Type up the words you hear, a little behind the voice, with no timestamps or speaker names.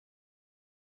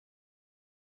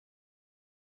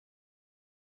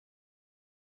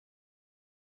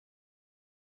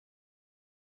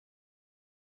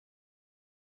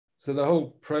So the whole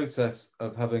process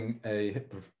of having a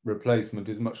hip replacement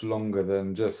is much longer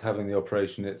than just having the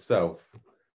operation itself.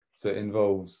 So it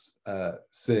involves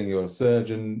seeing your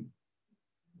surgeon,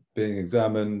 being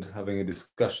examined, having a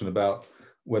discussion about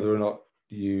whether or not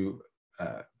you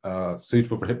are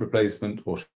suitable for hip replacement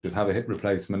or should have a hip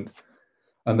replacement.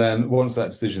 And then once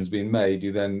that decision's been made,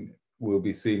 you then will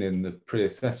be seen in the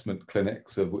pre-assessment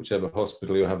clinics of whichever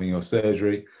hospital you're having your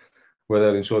surgery, where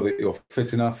they'll ensure that you're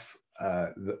fit enough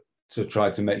to try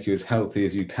to make you as healthy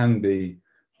as you can be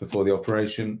before the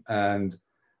operation, and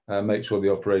make sure the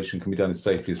operation can be done as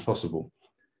safely as possible.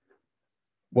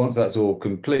 Once that's all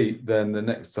complete, then the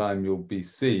next time you'll be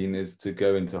seen is to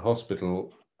go into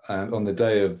hospital, and on the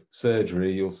day of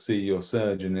surgery, you'll see your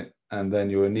surgeon and then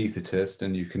your anaesthetist,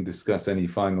 and you can discuss any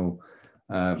final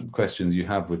questions you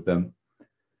have with them.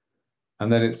 And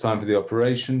then it's time for the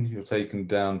operation. You're taken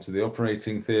down to the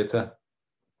operating theatre,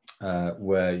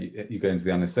 where you go into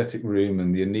the anaesthetic room,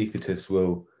 and the anaesthetist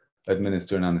will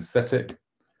administer an anaesthetic.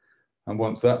 And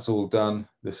once that's all done,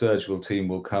 the surgical team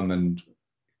will come and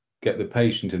get the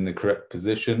patient in the correct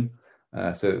position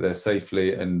so that they're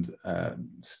safely and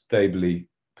stably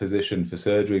positioned for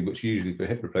surgery, which usually for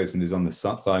hip replacement is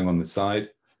lying on the side.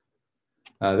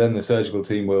 Then the surgical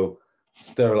team will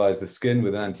sterilize the skin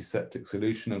with an antiseptic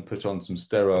solution and put on some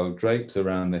sterile drapes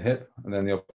around the hip, and then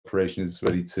the operation is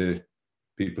ready to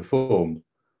be performed.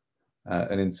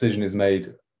 An incision is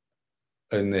made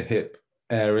in the hip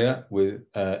area with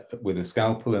a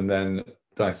scalpel, and then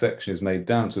dissection is made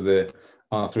down to the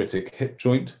arthritic hip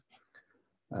joint.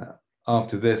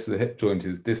 After this, the hip joint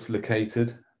is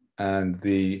dislocated and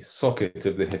the socket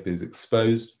of the hip is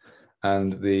exposed,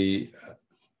 and the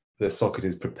socket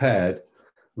is prepared,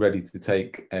 ready to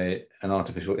take an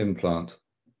artificial implant.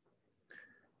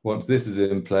 Once this is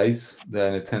in place,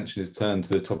 then attention is turned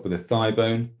to the top of the thigh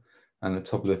bone, and the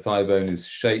top of the thigh bone is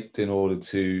shaped in order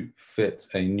to fit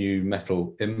a new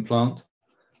metal implant.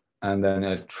 And then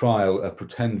a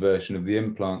pretend version of the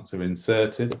implants are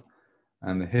inserted,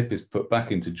 and the hip is put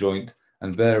back into joint,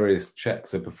 and various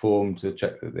checks are performed to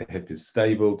check that the hip is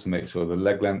stable, to make sure the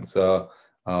leg lengths are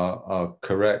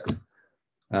correct.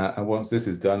 And once this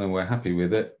is done and we're happy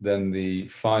with it, then the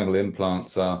final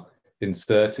implants are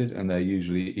inserted, and they're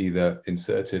usually either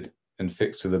inserted and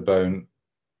fixed to the bone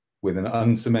with an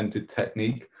uncemented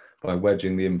technique by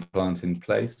wedging the implant in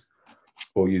place,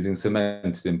 or using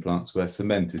cemented implants where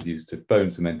bone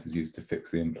cement is used to fix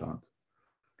the implant.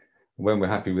 When we're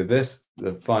happy with this,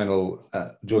 the final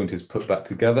joint is put back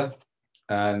together,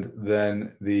 and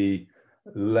then the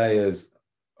layers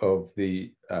of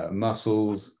the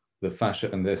muscles, the fascia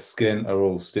and the skin are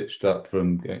all stitched up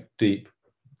from deep,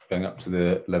 going up to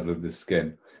the level of the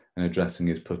skin, and a dressing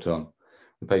is put on.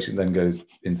 The patient then goes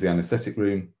into the anaesthetic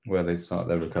room where they start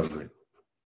their recovery.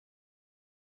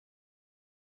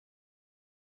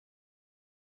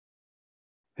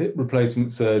 Hip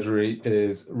replacement surgery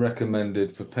is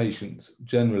recommended for patients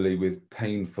generally with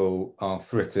painful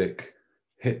arthritic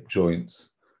hip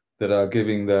joints that are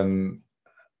giving them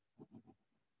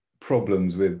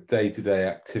problems with day-to-day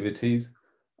activities,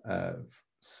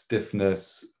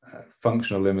 stiffness,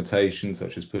 functional limitations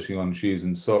such as putting on shoes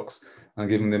and socks, and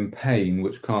giving them pain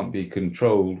which can't be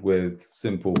controlled with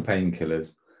simple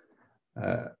painkillers.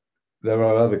 There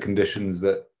are other conditions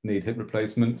that need hip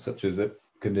replacement, such as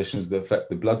conditions that affect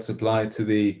the blood supply to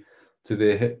the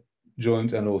hip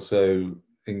joint, and also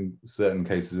in certain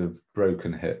cases of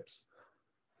broken hips.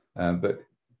 But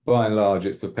by and large,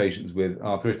 it's for patients with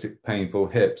arthritic, painful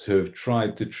hips who have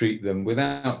tried to treat them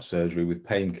without surgery with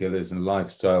painkillers and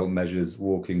lifestyle measures,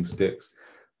 walking sticks,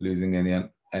 losing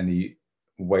any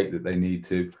weight that they need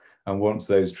to. And once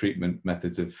those treatment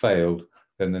methods have failed,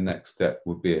 then the next step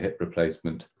would be a hip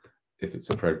replacement if it's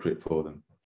appropriate for them.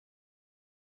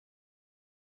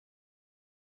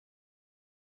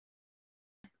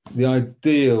 The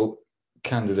ideal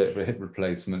candidate for a hip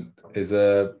replacement is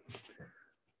a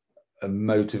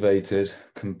motivated,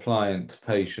 compliant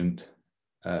patient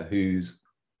who's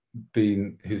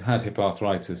had hip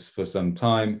arthritis for some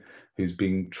time, who's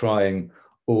been trying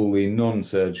all the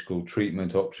non-surgical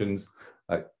treatment options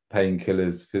like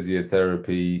painkillers,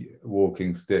 physiotherapy,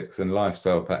 walking sticks, and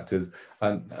lifestyle factors,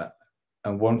 and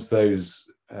once those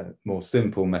more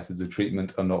simple methods of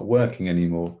treatment are not working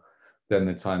anymore, then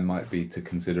the time might be to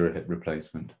consider a hip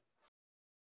replacement.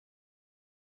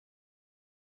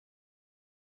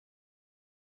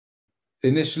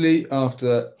 Initially,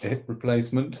 after a hip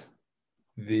replacement,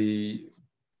 the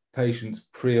patient's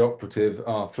preoperative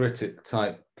arthritic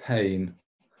type pain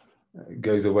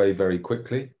goes away very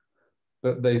quickly,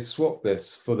 but they swap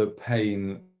this for the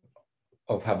pain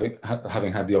of having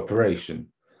had the operation.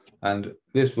 And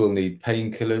this will need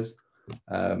painkillers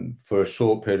for a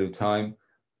short period of time,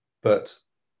 but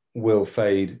will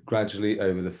fade gradually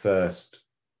over the first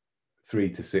 3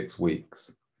 to 6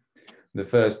 weeks. The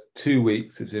first 2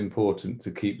 weeks, it's important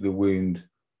to keep the wound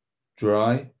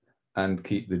dry and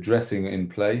keep the dressing in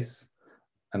place.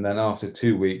 And then after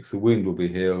 2 weeks, the wound will be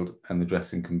healed and the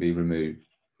dressing can be removed.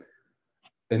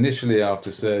 Initially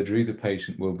after surgery, the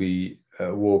patient will be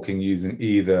walking using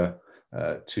either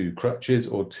 2 crutches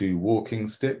or 2 walking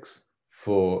sticks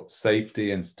for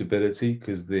safety and stability,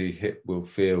 because the hip will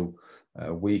feel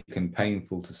weak and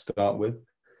painful to start with.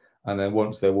 And then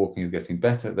once their walking is getting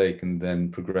better, they can then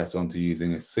progress on to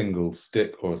using a single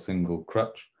stick or a single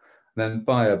crutch. Then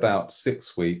by about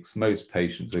 6 weeks, most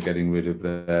patients are getting rid of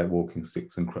their walking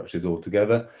sticks and crutches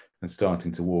altogether and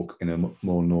starting to walk in a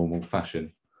more normal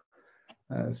fashion.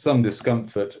 Some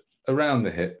discomfort around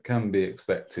the hip can be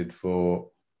expected for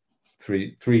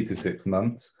 3 to 6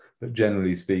 months, but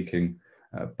generally speaking,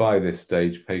 by this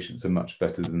stage, patients are much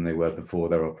better than they were before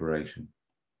their operation.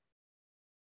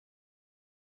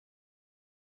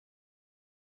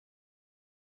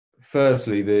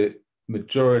 Firstly, the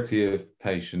majority of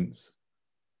patients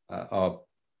are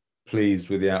pleased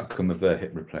with the outcome of their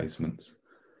hip replacements.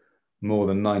 More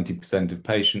than 90% of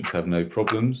patients have no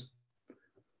problems.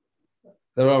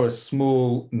 There are a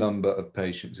small number of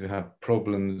patients who have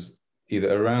problems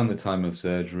either around the time of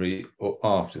surgery or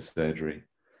after surgery,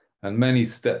 and many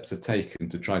steps are taken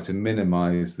to try to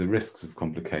minimize the risks of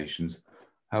complications.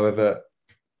 However,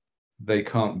 they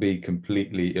can't be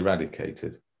completely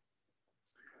eradicated.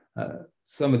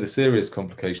 Some of the serious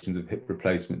complications of hip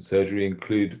replacement surgery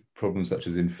include problems such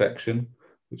as infection,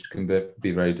 which can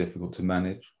be very difficult to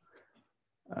manage,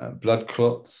 blood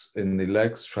clots in the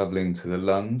legs traveling to the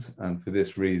lungs, and for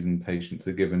this reason patients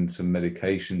are given some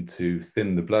medication to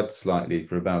thin the blood slightly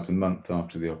for about a month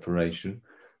after the operation.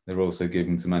 They're also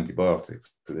given some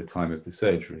antibiotics at the time of the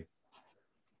surgery.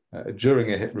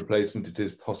 During a hip replacement, it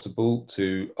is possible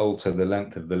to alter the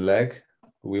length of the leg.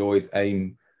 We always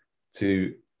aim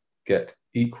to get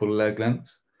equal leg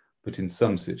lengths, but in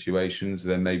some situations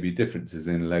there may be differences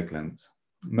in leg lengths.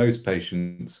 Most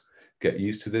patients get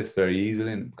used to this very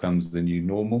easily and it becomes the new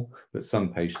normal, but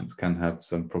some patients can have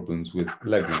some problems with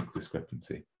leg length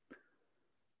discrepancy.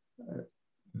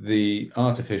 The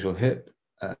artificial hip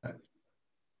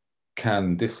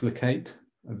can dislocate.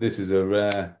 This is a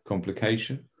rare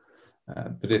complication,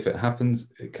 but if it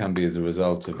happens, it can be as a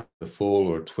result of a fall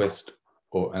or a twist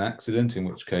or an accident, in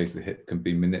which case the hip can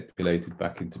be manipulated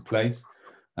back into place,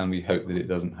 and we hope that it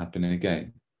doesn't happen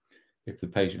again. If the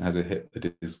patient has a hip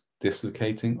that is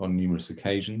dislocating on numerous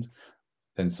occasions,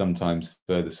 then sometimes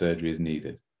further surgery is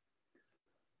needed.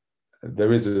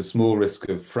 There is a small risk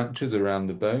of fractures around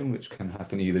the bone, which can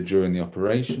happen either during the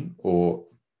operation or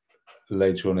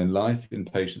later on in life in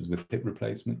patients with hip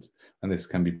replacements, and this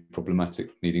can be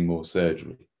problematic, needing more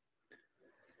surgery.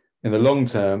 In the long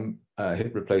term,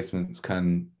 hip replacements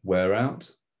can wear out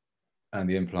and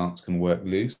the implants can work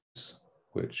loose,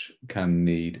 which can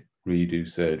need redo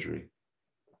surgery.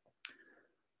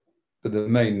 But the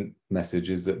main message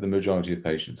is that the majority of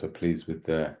patients are pleased with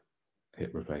their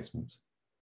hip replacements.